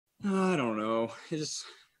it's just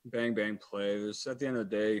bang, bang play. At the end of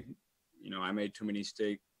the day, I made too many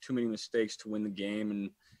mistakes to win the game, and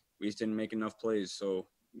we just didn't make enough plays. So,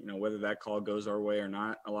 whether that call goes our way or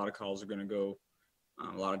not, a lot of calls are going to go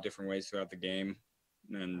a lot of different ways throughout the game.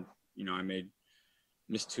 And, I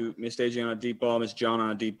missed AJ on a deep ball, missed John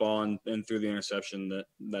on a deep ball, and threw the interception.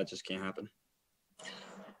 That just can't happen.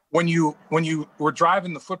 When you were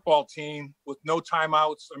driving the football team with no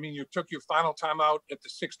timeouts, I mean, you took your final timeout at the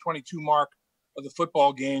 6:22 mark of the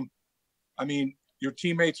football game. I mean, your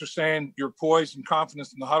teammates are saying your poise and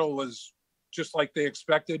confidence in the huddle was just like they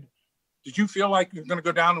expected. Did you feel like you're going to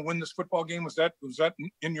go down and win this football game? Was that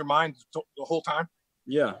in your mind the whole time?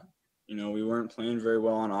 Yeah. We weren't playing very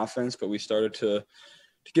well on offense, but we started to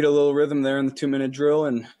get a little rhythm there in the 2-minute drill.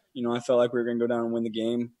 And, I felt like we were going to go down and win the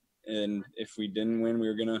game. And if we didn't win, we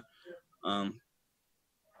were going to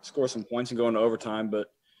score some points and go into overtime. But,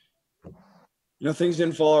 things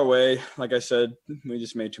didn't fall our way. Like I said, we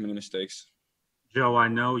just made too many mistakes. Joe, I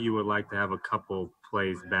know you would like to have a couple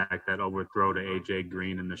plays back, that overthrow to A.J.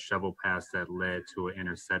 Green and the shovel pass that led to an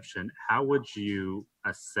interception. How would you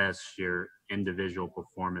assess your individual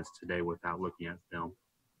performance today without looking at film?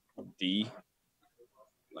 D.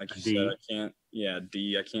 Like you said, I can't. Yeah,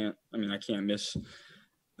 D. I can't miss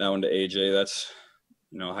that one to A.J. That's,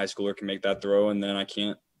 a high schooler can make that throw, and then I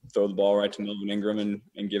can't throw the ball right to Melvin Ingram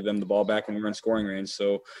and give them the ball back when we're in scoring range.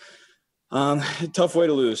 So, tough way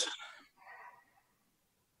to lose.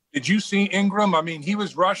 Did you see Ingram? I mean, he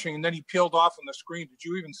was rushing and then he peeled off on the screen. Did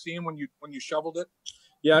you even see him when you shoveled it?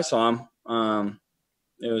 Yeah, I saw him.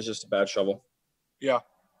 It was just a bad shovel. Yeah.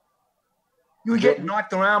 You were getting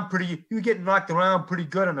knocked around pretty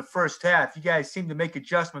good in the first half. You guys seemed to make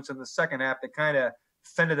adjustments in the second half that kind of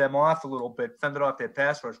fended them off a little bit, fended off their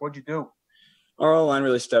pass rush. What'd you do? Our O-line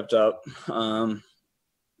really stepped up.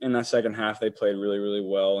 In that second half, they played really, really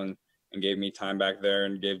well and gave me time back there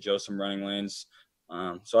and gave Joe some running lanes.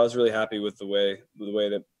 So I was really happy with the way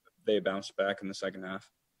that they bounced back in the second half.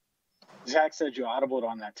 Zach said you audibled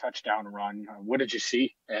on that touchdown run. What did you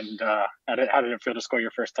see? And how did it feel to score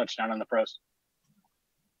your first touchdown in the pros?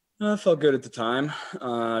 It felt good at the time.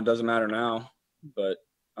 It doesn't matter now. But,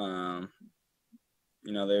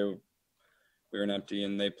 we were an empty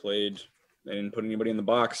and they didn't put anybody in the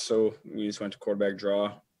box. So we just went to quarterback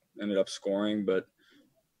draw, ended up scoring. But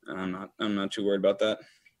I'm not too worried about that.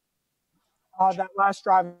 That last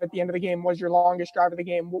drive at the end of the game was your longest drive of the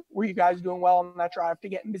game. Were you guys doing well on that drive to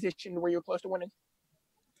get in position where you were close to winning?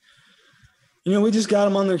 We just got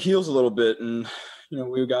them on their heels a little bit, and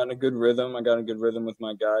we got in a good rhythm. I got in a good rhythm with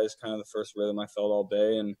my guys, kind of the first rhythm I felt all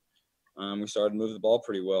day, and we started to move the ball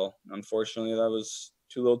pretty well. Unfortunately, that was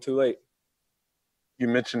too little, too late. You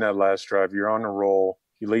mentioned that last drive. You're on a roll.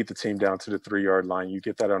 You lead the team down to the 3-yard line. You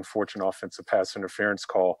get that unfortunate offensive pass interference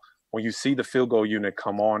call. When you see the field goal unit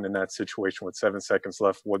come on in that situation with 7 seconds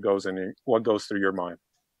left, what goes through your mind?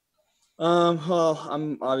 Well,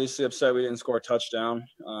 I'm obviously upset we didn't score a touchdown.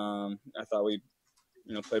 I thought we,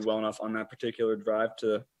 played well enough on that particular drive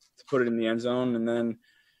to put it in the end zone, and then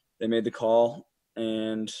they made the call.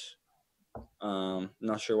 And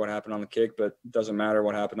not sure what happened on the kick, but it doesn't matter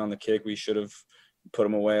what happened on the kick. We should have put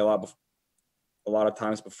them away a lot of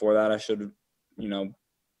times before that. I should have,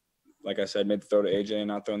 like I said, made the throw to AJ and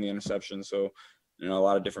not throwing the interception. So, a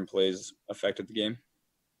lot of different plays affected the game.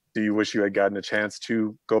 Do you wish you had gotten a chance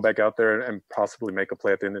to go back out there and possibly make a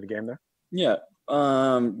play at the end of the game there? Yeah.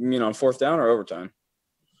 On fourth down or overtime?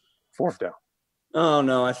 Fourth down. Oh,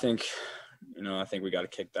 no, I think we got to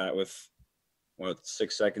kick that with,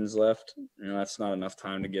 6 seconds left. That's not enough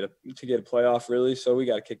time to get a playoff, really. So we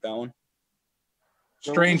got to kick that one.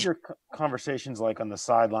 Strange. What was your conversations like on the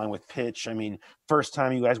sideline with Pitch? I mean, first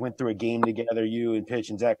time you guys went through a game together, you and Pitch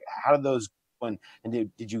and Zach, how did those go? And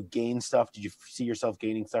did you gain stuff? Did you see yourself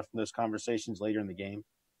gaining stuff from those conversations later in the game?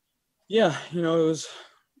 Yeah, it was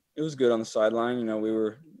good on the sideline. We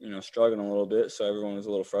were, struggling a little bit, so everyone was a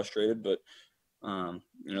little frustrated, but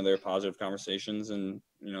they were positive conversations, and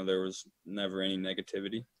there was never any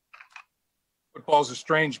negativity. Football's a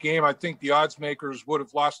strange game. I think the odds makers would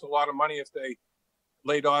have lost a lot of money if they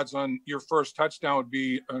laid odds on your first touchdown would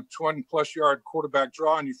be a 20-plus yard quarterback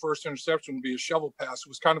draw, and your first interception would be a shovel pass. It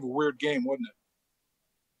was kind of a weird game, wasn't it?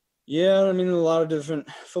 Yeah, a lot of different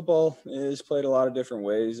 – football is played a lot of different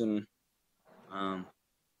ways, and,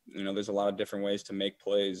 there's a lot of different ways to make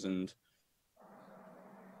plays, and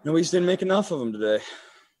we just didn't make enough of them today.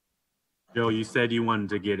 Joe, you said you wanted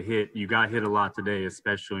to get hit. You got hit a lot today,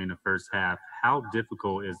 especially in the first half. How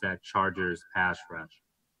difficult is that Chargers pass rush?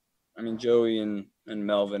 Joey and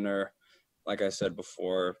Melvin are, like I said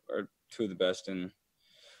before, are two of the best in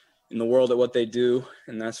in the world at what they do,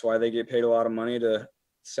 and that's why they get paid a lot of money to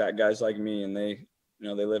sack guys like me, and they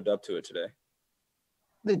lived up to it today.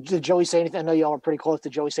 Did Joey say anything? I know y'all are pretty close.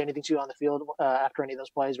 Did Joey say anything to you on the field after any of those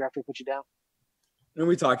plays or after he put you down?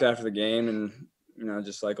 We talked after the game, and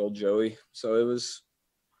just like old Joey. So it was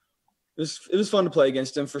fun to play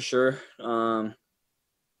against him for sure. Not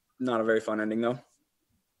a very fun ending though.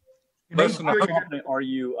 How confident are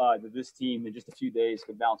you that this team in just a few days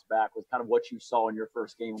could bounce back with kind of what you saw in your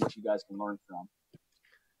first game and what you guys can learn from?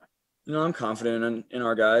 I'm confident in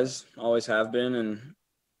our guys. Always have been, and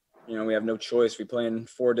we have no choice. We play in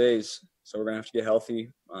 4 days, so we're gonna have to get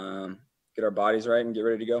healthy, get our bodies right, and get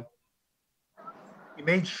ready to go. You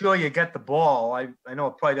made sure you get the ball. I know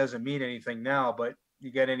it probably doesn't mean anything now, but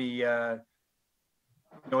you got any know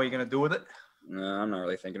what you're gonna do with it? No, I'm not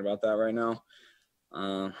really thinking about that right now.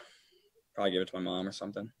 Probably give it to my mom or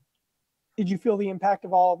something. Did you feel the impact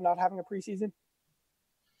of all of not having a preseason?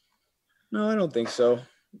 No, I don't think so.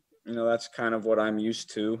 That's kind of what I'm used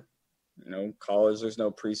to. College, there's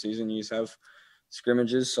no preseason. You just have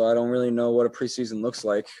scrimmages, so I don't really know what a preseason looks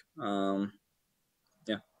like.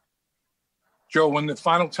 Yeah. Joe, when the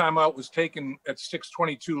final timeout was taken at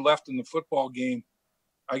 6:22 left in the football game,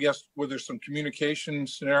 I guess, were there some communication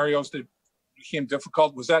scenarios that became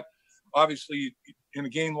difficult? Was that obviously in a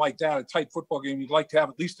game like that, a tight football game, you'd like to have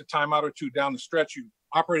at least a timeout or two down the stretch? You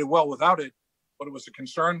operated well without it, but it was a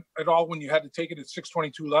concern at all when you had to take it at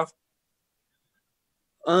 6:22 left?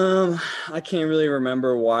 I can't really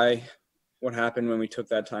remember what happened when we took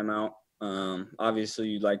that timeout. Obviously,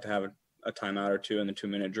 you'd like to have a timeout or two in the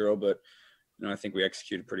 2-minute drill, but I think we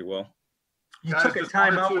executed pretty well. You took a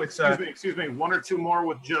timeout with excuse me, one or two more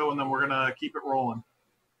with Joe, and then we're gonna keep it rolling.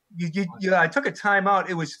 I took a timeout.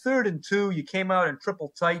 It was 3rd and 2. You came out in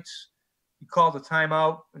triple tights. You called a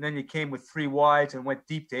timeout, and then you came with 3 wides and went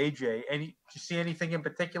deep to AJ. Did you see anything in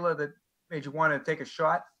particular that made you want to take a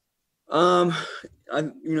shot?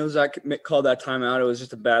 Zach called that timeout. It was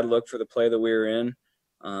just a bad look for the play that we were in.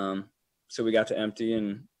 So we got to empty,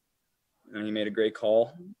 and he made a great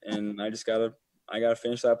call. And I gotta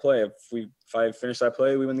finish that play. If I finish that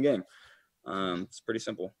play, we win the game. It's pretty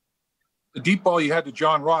simple. The deep ball you had to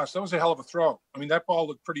John Ross, that was a hell of a throw. I mean, that ball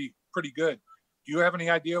looked pretty good. Do you have any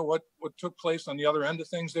idea what took place on the other end of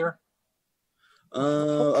things there?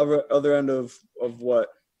 Other end of what?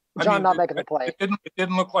 John not making the play. It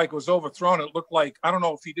didn't look like it was overthrown. It looked like, I don't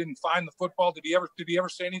know if he didn't find the football. Did he ever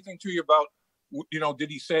say anything to you about, did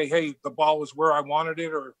he say, hey, the ball was where I wanted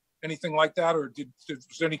it, or anything like that? Or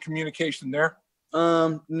was there any communication there?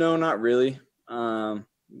 No, not really. The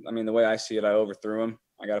way I see it, I overthrew him.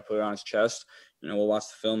 I got to put it on his chest. We'll watch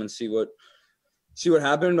the film and see what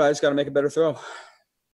happened. But I just got to make a better throw.